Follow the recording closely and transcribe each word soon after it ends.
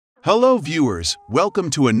Hello viewers,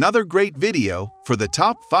 welcome to another great video for the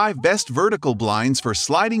top 5 best vertical blinds for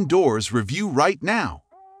sliding doors review right now.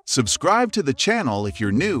 Subscribe to the channel if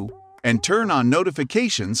you're new and turn on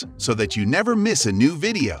notifications so that you never miss a new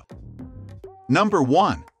video. Number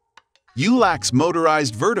 1. Yoolax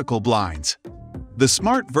Motorized Vertical Blinds. The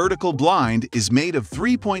smart vertical blind is made of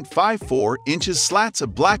 3.54 inches slats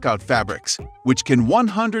of blackout fabrics, which can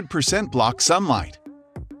 100% block sunlight.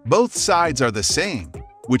 Both sides are the same,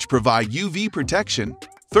 which provide UV protection,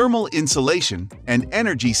 thermal insulation, and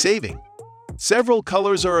energy saving. Several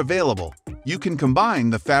colors are available. You can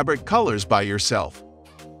combine the fabric colors by yourself.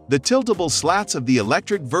 The tiltable slats of the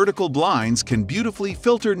electric vertical blinds can beautifully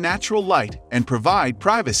filter natural light and provide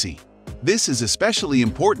privacy. This is especially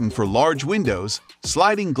important for large windows,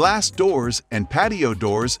 sliding glass doors, and patio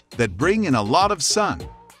doors that bring in a lot of sun.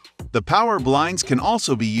 The power blinds can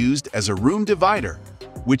also be used as a room divider,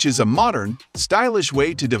 which is a modern, stylish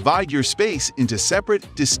way to divide your space into separate,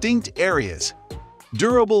 distinct areas.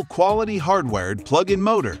 Durable quality hardwired plug-in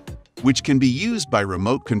motor, which can be used by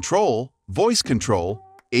remote control, voice control,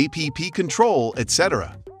 app control,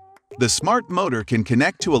 etc. The smart motor can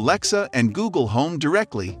connect to Alexa and Google Home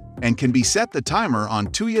directly and can be set the timer on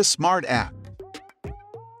Tuya Smart app.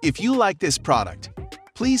 If you like this product,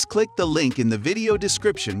 please click the link in the video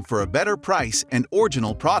description for a better price and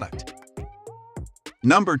original product.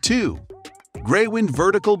 Number 2. Graywind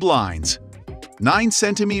Vertical Blinds. 9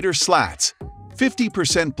 cm slats,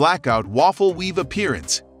 50% blackout waffle weave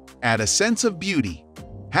appearance, add a sense of beauty.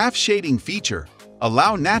 Half shading feature,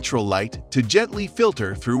 allow natural light to gently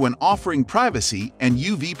filter through when offering privacy and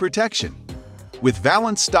UV protection. With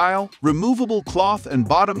Valance style, removable cloth and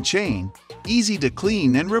bottom chain, easy to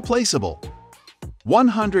clean and replaceable.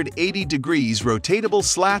 180 degrees rotatable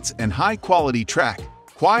slats and high-quality track,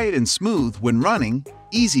 quiet and smooth when running,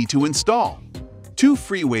 easy to install. 2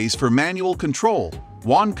 freeways for manual control,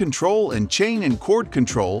 wand control and chain and cord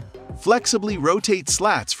control, flexibly rotate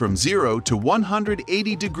slats from 0 to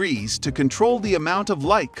 180 degrees to control the amount of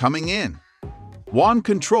light coming in. Wand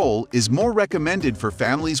control is more recommended for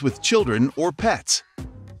families with children or pets.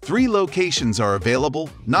 3 locations are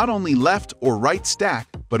available, not only left or right stack,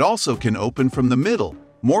 but also can open from the middle,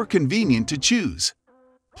 more convenient to choose.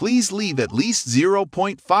 Please leave at least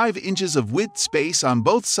 0.5 inches of width space on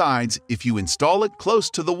both sides if you install it close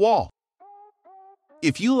to the wall.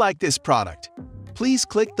 If you like this product, please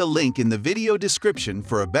click the link in the video description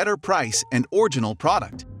for a better price and original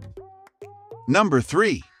product. Number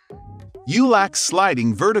 3. Yoolax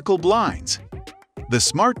Sliding Vertical Blinds. The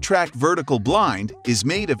Smart Track Vertical Blind is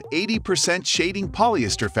made of 80% shading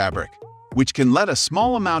polyester fabric, which can let a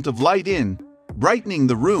small amount of light in, brightening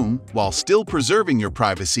the room while still preserving your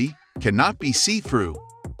privacy, cannot be see-through.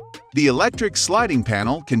 The electric sliding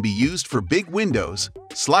panel can be used for big windows,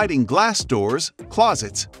 sliding glass doors,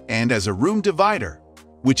 closets, and as a room divider,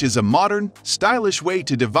 which is a modern, stylish way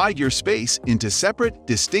to divide your space into separate,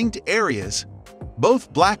 distinct areas.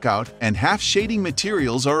 Both blackout and half-shading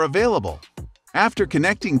materials are available. After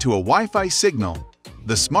connecting to a Wi-Fi signal,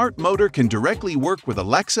 the smart motor can directly work with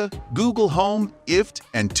Alexa, Google Home, IFT,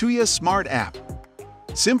 and Tuya Smart app.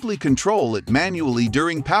 Simply control it manually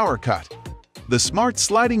during power cut. The smart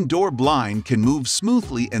sliding door blind can move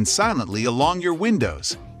smoothly and silently along your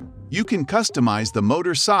windows. You can customize the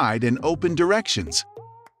motor side and open directions.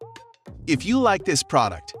 If you like this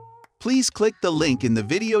product, please click the link in the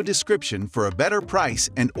video description for a better price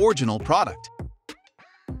and original product.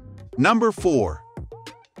 Number 4.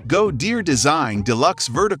 GoDear Design Deluxe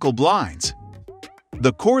Vertical Blinds.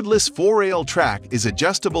 The cordless 4-rail track is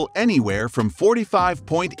adjustable anywhere from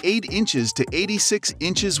 45.8 inches to 86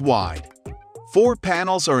 inches wide. 4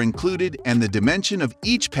 panels are included and the dimension of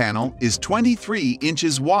each panel is 23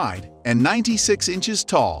 inches wide and 96 inches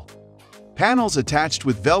tall. Panels attached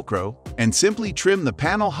with Velcro, and simply trim the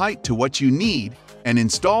panel height to what you need and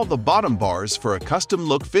install the bottom bars for a custom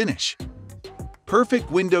look finish.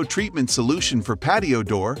 Perfect window treatment solution for patio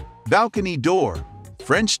door, balcony door,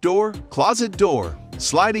 French door, closet door,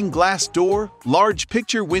 sliding glass door, large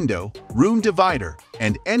picture window, room divider,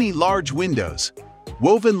 and any large windows.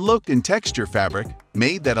 Woven look and texture fabric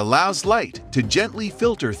made that allows light to gently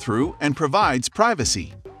filter through and provides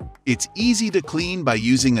privacy. It's easy to clean by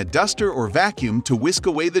using a duster or vacuum to whisk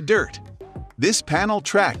away the dirt. This panel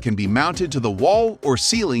track can be mounted to the wall or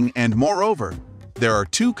ceiling, and moreover, there are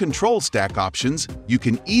 2 control stack options. You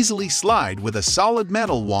can easily slide with a solid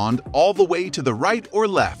metal wand all the way to the right or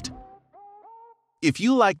left. If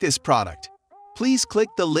you like this product, please click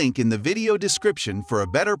the link in the video description for a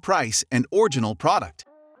better price and original product.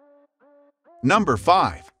 Number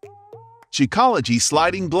 5. CHICOLOGY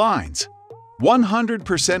Sliding Blinds.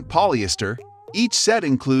 100% polyester, each set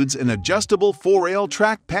includes an adjustable 4-rail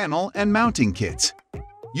track panel and mounting kits.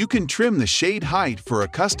 You can trim the shade height for a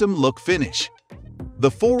custom look finish.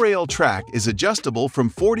 The 4-rail track is adjustable from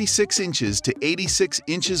 46 inches to 86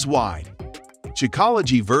 inches wide.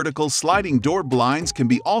 CHICOLOGY vertical sliding door blinds can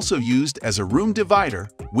be also used as a room divider,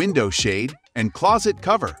 window shade, and closet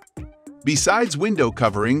cover. Besides window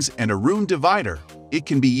coverings and a room divider, it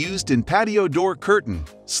can be used in patio door curtain,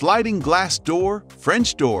 sliding glass door,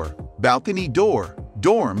 French door, balcony door,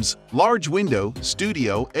 dorms, large window,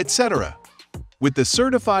 studio, etc. With the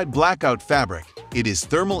certified blackout fabric, it is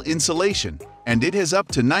thermal insulation, and it has up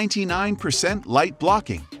to 99% light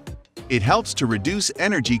blocking. It helps to reduce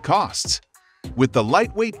energy costs. With the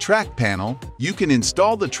lightweight track panel, you can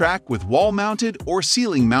install the track with wall-mounted or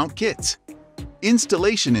ceiling mount kits.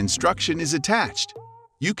 Installation instruction is attached.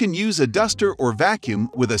 You can use a duster or vacuum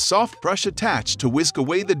with a soft brush attached to whisk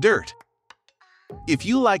away the dirt. If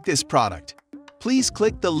you like this product, please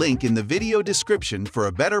click the link in the video description for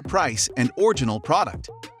a better price and original product.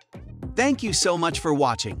 Thank you so much for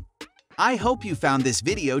watching. I hope you found this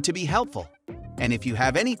video to be helpful. And if you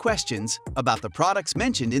have any questions about the products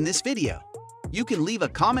mentioned in this video, you can leave a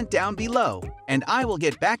comment down below, and I will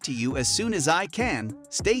get back to you as soon as I can.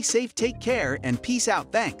 Stay safe, take care, and peace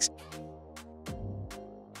out. Thanks.